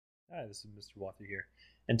Hi, this is Mr. Wather here,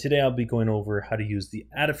 and today I'll be going over how to use the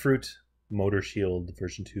Adafruit Motor Shield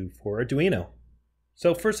version 2 for Arduino.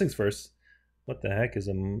 So first things first, what the heck is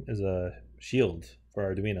a shield for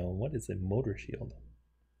Arduino? What is a motor shield?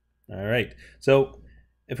 All right, so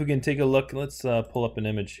if we can take a look, let's pull up an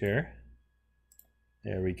image here.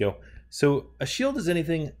 There we go. So a shield is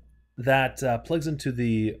anything that plugs into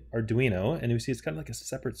the Arduino, and you see it's kind of like a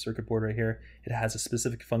separate circuit board right here. It has a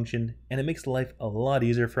specific function, and it makes life a lot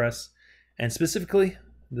easier for us. And specifically,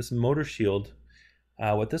 this motor shield,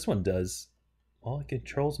 what this one does, well, it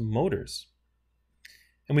controls motors.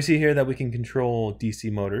 And we see here that we can control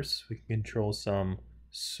DC motors, we can control some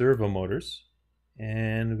servo motors,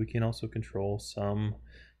 and we can also control some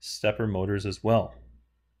stepper motors as well.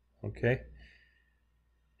 Okay.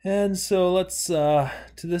 And so let's, to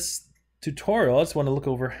this tutorial, I just want to look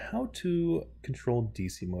over how to control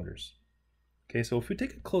DC motors. Okay, so if we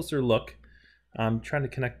take a closer look, I'm trying to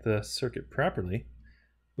connect the circuit properly.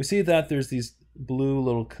 We see that there's these blue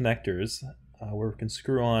little connectors where we can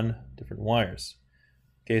screw on different wires.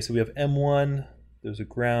 Okay, so we have M1, there's a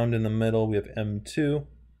ground in the middle, we have M2,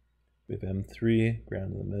 we have M3,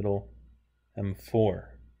 ground in the middle,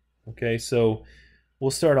 M4. Okay, so we'll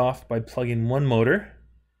start off by plugging one motor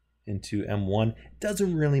into M1. It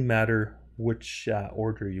doesn't really matter which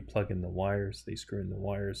order you plug in the wires, they screw in the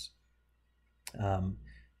wires.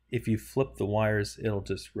 If you flip the wires, it'll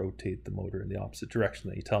just rotate the motor in the opposite direction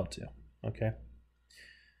that you tell it to. Okay,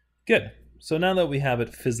 good. So now that we have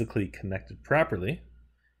it physically connected properly,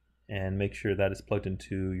 and make sure that it's plugged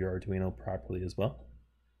into your Arduino properly as well,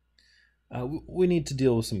 we need to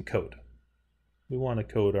deal with some code. We want to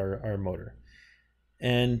code our motor.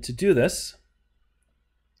 And to do this,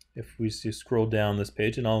 if we just scroll down this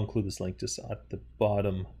page, and I'll include this link just at the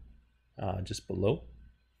bottom, just below.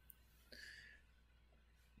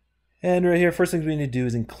 And right here, first thing we need to do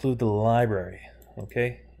is include the library,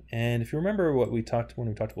 okay? And if you remember what we talked when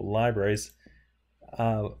we talked about libraries,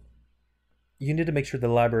 you need to make sure the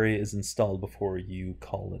library is installed before you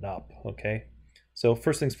call it up, okay? So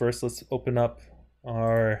first things first, let's open up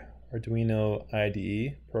our Arduino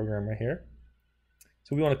IDE program right here.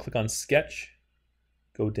 So we want to click on Sketch,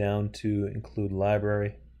 go down to Include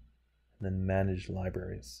Library, and then Manage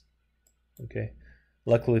Libraries. Okay.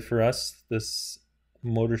 Luckily for us, this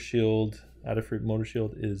Motor Shield, Adafruit Motor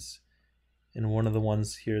Shield, is in one of the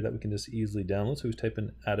ones here that we can just easily download. So we type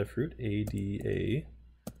in Adafruit, A-D-A-F-R-U-I-T,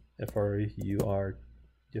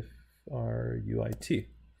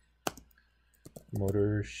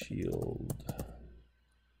 Motor Shield.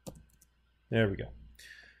 There we go.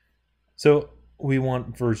 So we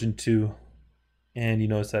want version 2. And you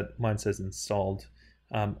notice that mine says installed.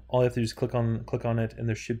 All you have to do is click on it, and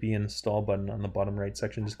there should be an install button on the bottom right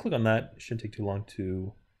section. Just click on that. It shouldn't take too long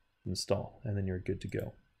to install, and then you're good to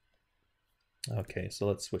go. Okay, so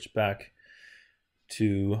let's switch back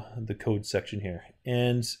to the code section here.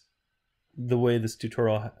 And the way this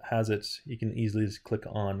tutorial has it, you can easily just click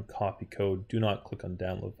on copy code. Do not click on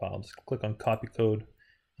download file. Just click on copy code,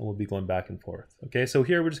 and we'll be going back and forth. Okay, so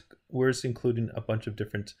here we're just including a bunch of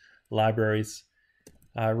different libraries.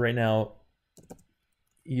 Right now,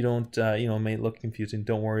 you don't, it may look confusing.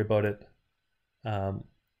 Don't worry about it. The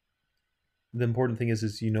important thing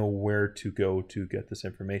is you know where to go to get this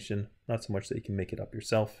information. Not so much that you can make it up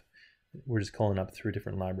yourself. We're just calling up 3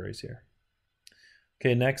 different libraries here.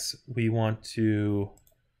 Okay, next we want to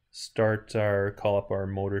call up our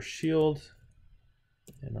motor shield,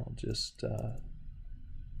 and I'll just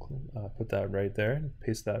put that right there and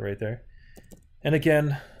paste that right there. And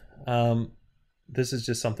again, this is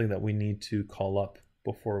just something that we need to call up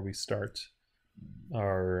before we start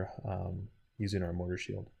our using our motor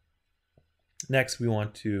shield. Next, we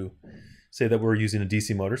want to say that we're using a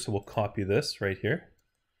DC motor, so we'll copy this right here.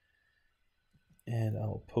 And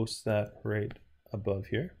I'll post that right above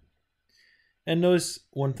here. And notice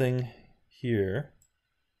one thing here.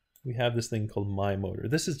 We have this thing called My Motor.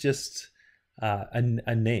 This is just a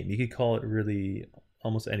name. You could call it really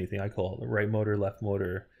almost anything. I call it right motor, left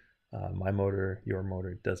motor, my motor, your motor.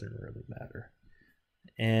 It doesn't really matter.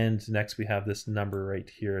 And next we have this number right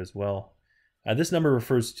here as well. This number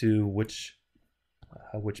refers to which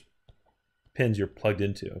pins you're plugged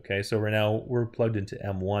into. Okay, so right now we're plugged into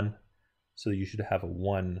M1, so you should have a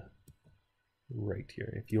 1 right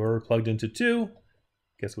here. If you're plugged into 2,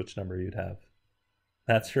 guess which number you'd have?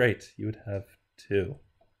 That's right, you would have 2.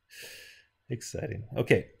 Exciting.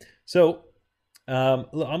 Okay, so I'm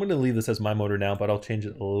going to leave this as my motor now, but I'll change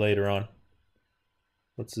it later on.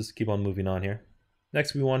 Let's just keep on moving on here.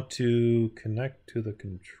 Next, we want to connect to the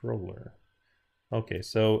controller. Okay,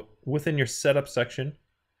 so within your setup section,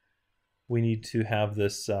 we need to have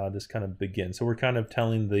this this kind of begin. So we're kind of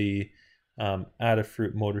telling the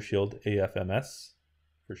Adafruit Motor Shield, AFMS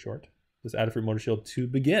for short, this Adafruit Motor Shield to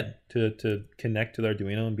begin, to connect to the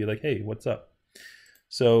Arduino and be like, hey, what's up?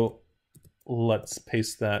 So let's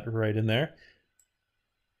paste that right in there.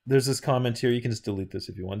 There's this comment here, you can just delete this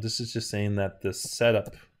if you want. This is just saying that the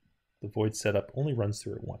setup, the void setup only runs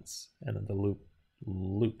through it once, and then the loop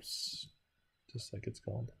loops, just like it's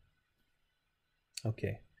called.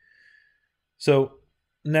 Okay. So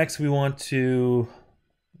next we want to,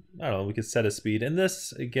 I don't know, we could set a speed. And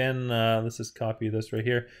this, again, let's just copy this right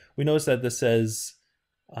here. We notice that this says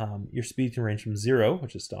your speed can range from 0,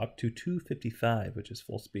 which is stop, to 255, which is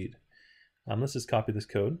full speed. Let's just copy this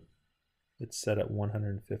code. It's set at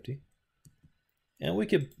 150. And we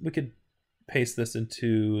could paste this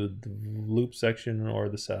into the loop section or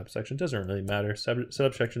the setup section. It doesn't really matter.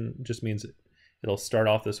 Setup section just means it'll start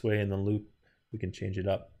off this way, and the loop, we can change it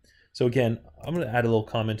up. So again, I'm going to add a little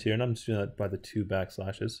comment here, and I'm just doing that by the 2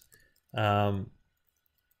 backslashes.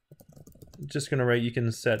 Just going to write, you can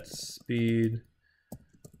set speed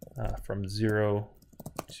from 0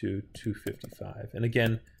 to 255. And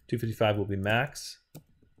again, 255 will be max,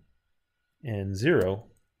 and 0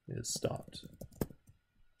 is stopped.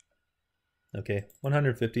 Okay,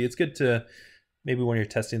 150. It's good to, maybe when you're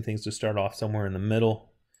testing things, to start off somewhere in the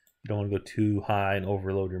middle. You don't want to go too high and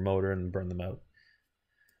overload your motor and burn them out.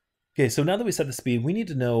 Okay, so now that we set the speed, we need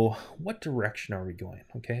to know what direction are we going.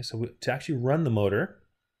 Okay, so to actually run the motor,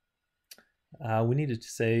 we needed to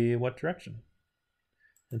say what direction.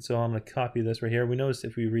 And so I'm going to copy this right here. We notice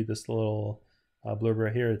if we read this little blurb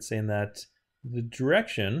right here, it's saying that the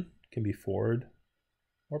direction can be forward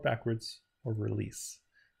or backwards or release.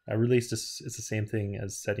 Release is the same thing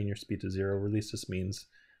as setting your speed to 0. Release just means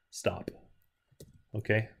stop.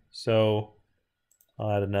 Okay, so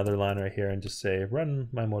I'll add another line right here and just say run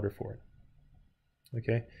my motor forward.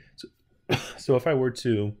 Okay, so if I were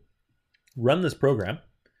to run this program,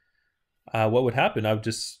 what would happen? I would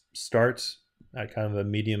just start at kind of a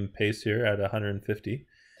medium pace here at 150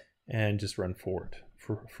 and just run forward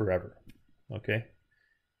for forever. Okay,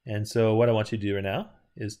 and so what I want you to do right now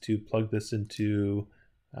is to plug this into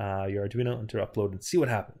your Arduino and to upload and see what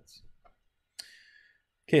happens.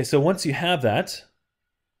 Okay, so once you have that,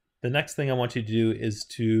 the next thing I want you to do is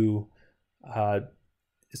to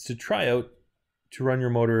try out to run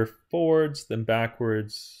your motor forwards, then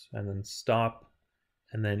backwards, and then stop,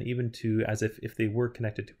 and then even to, as if they were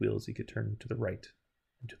connected to wheels, you could turn to the right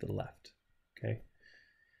and to the left. Okay,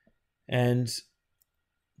 and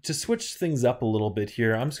to switch things up a little bit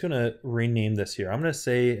here, I'm just going to rename this here. I'm going to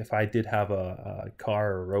say, if I did have a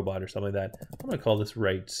car or a robot or something like that, I'm going to call this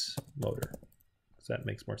right motor, because that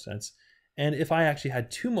makes more sense. And if I actually had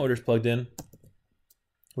 2 motors plugged in,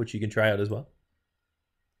 which you can try out as well,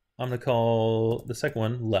 I'm going to call the second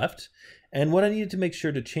one left. And what I needed to make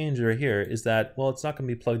sure to change right here is that, well, it's not going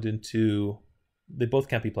to be plugged into, they both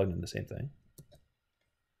can't be plugged into the same thing.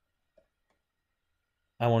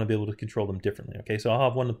 I want to be able to control them differently. Okay, so I'll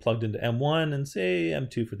have one plugged into M1 and say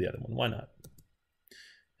M2 for the other one. Why not?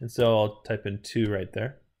 And so I'll type in 2 right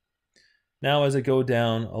there. Now as I go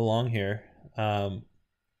down along here, I'm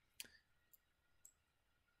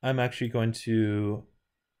actually going to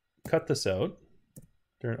cut this out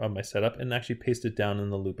on my setup and actually paste it down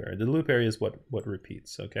in the loop area. The loop area is what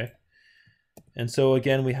repeats, okay? And so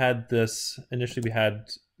again, we had this, initially we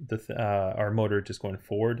had our motor just going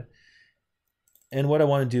forward. And what I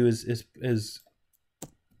want to do is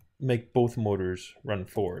make both motors run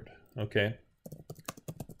forward, okay?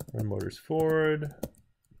 Run motors forward.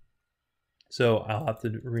 So I'll have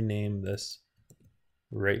to rename this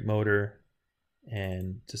right motor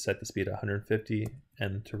and to set the speed at 150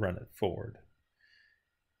 and to run it forward.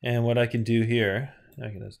 And what I can do here, I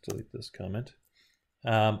can just delete this comment.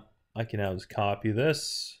 I can now just copy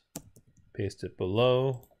this, paste it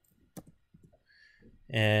below,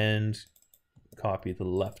 and copy the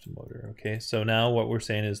left motor. Okay, so now what we're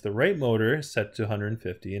saying is the right motor is set to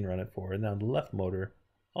 150 and run it forward. Now the left motor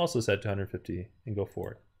also set to 150 and go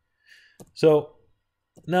forward. So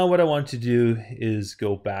now what I want to do is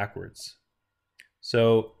go backwards.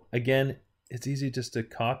 So again, it's easy just to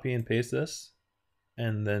copy and paste this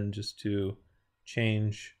and then just to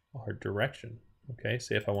change our direction. Okay,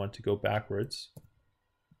 say if I want to go backwards,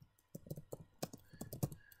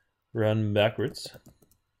 run backwards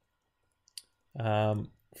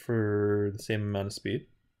for the same amount of speed.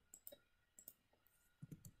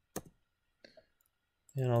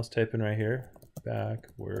 And I'll just type in right here,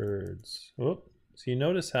 backwards. Oh, so you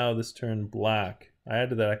notice how this turned black. I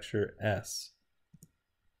added that extra S.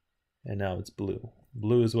 And now it's blue.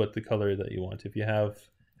 Blue is what the color that you want. If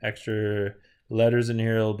extra letters in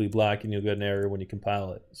here, it'll be black and you'll get an error when you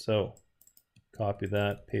compile it. So copy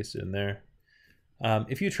that, paste it in there.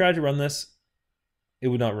 If you tried to run this, it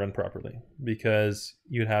would not run properly because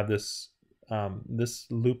you'd have this this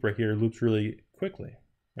loop right here loops really quickly,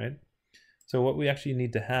 right? So what we actually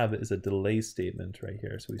need to have is a delay statement right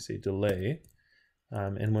here. So we say delay,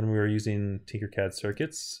 and when we were using Tinkercad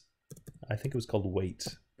circuits, I think it was called wait,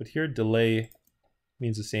 but here delay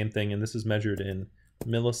means the same thing, and this is measured in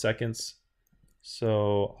milliseconds.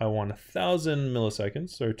 So I want 1,000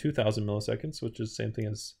 milliseconds or 2,000 milliseconds, which is the same thing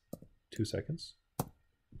as 2 seconds.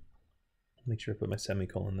 Make sure I put my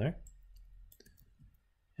semicolon there.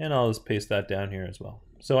 And I'll just paste that down here as well.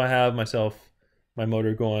 So I have my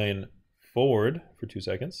motor going forward for 2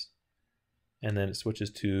 seconds, and then it switches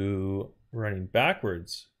to running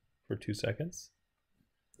backwards for 2 seconds.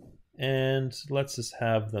 And let's just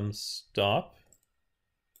have them stop.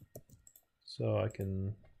 So I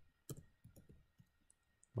can,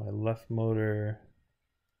 my left motor,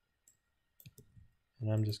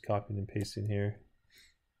 and I'm just copying and pasting here.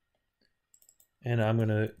 And I'm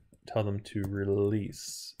gonna tell them to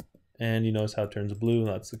release. And you notice how it turns blue,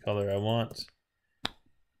 that's the color I want.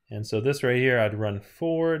 And so this right here, I'd run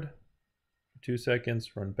forward for 2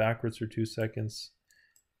 seconds, run backwards for 2 seconds.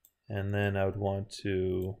 And then I would want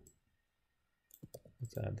to,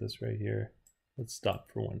 let's add this right here. Let's stop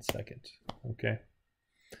for 1 second, okay?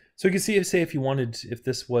 So you can see, say if you wanted, if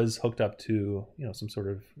this was hooked up to, you know, some sort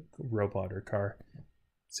of robot or car,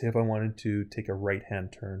 say if I wanted to take a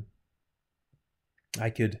right-hand turn, I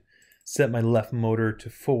could set my left motor to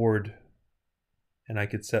forward, and I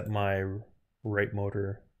could set my right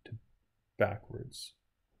motor to backwards,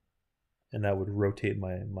 and that would rotate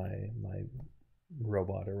my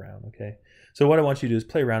robot around. Okay, so what I want you to do is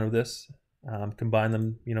play around with this, combine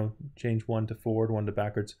them, you know, change one to forward, one to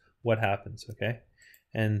backwards, what happens, okay,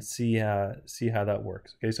 and see how that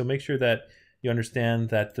works. Okay, so make sure that you understand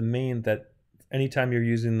that that anytime you're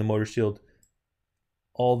using the motor shield,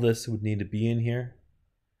 all this would need to be in here.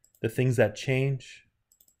 The things that change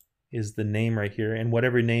is the name right here, and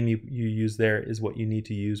whatever name you use there is what you need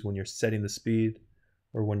to use when you're setting the speed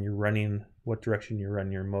or when you're running, what direction you're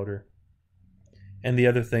running your motor. And the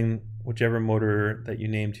other thing, whichever motor that you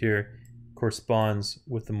named here corresponds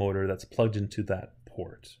with the motor that's plugged into that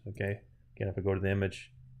port, okay? Again, if I go to the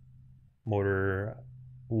image, motor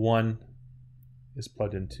 1 is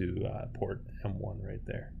plugged into port M1 right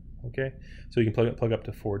there, okay? So you can plug up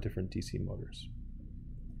to 4 different DC motors.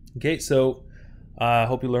 Okay, so I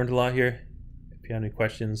hope you learned a lot here. If you have any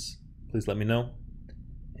questions, please let me know,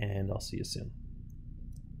 and I'll see you soon.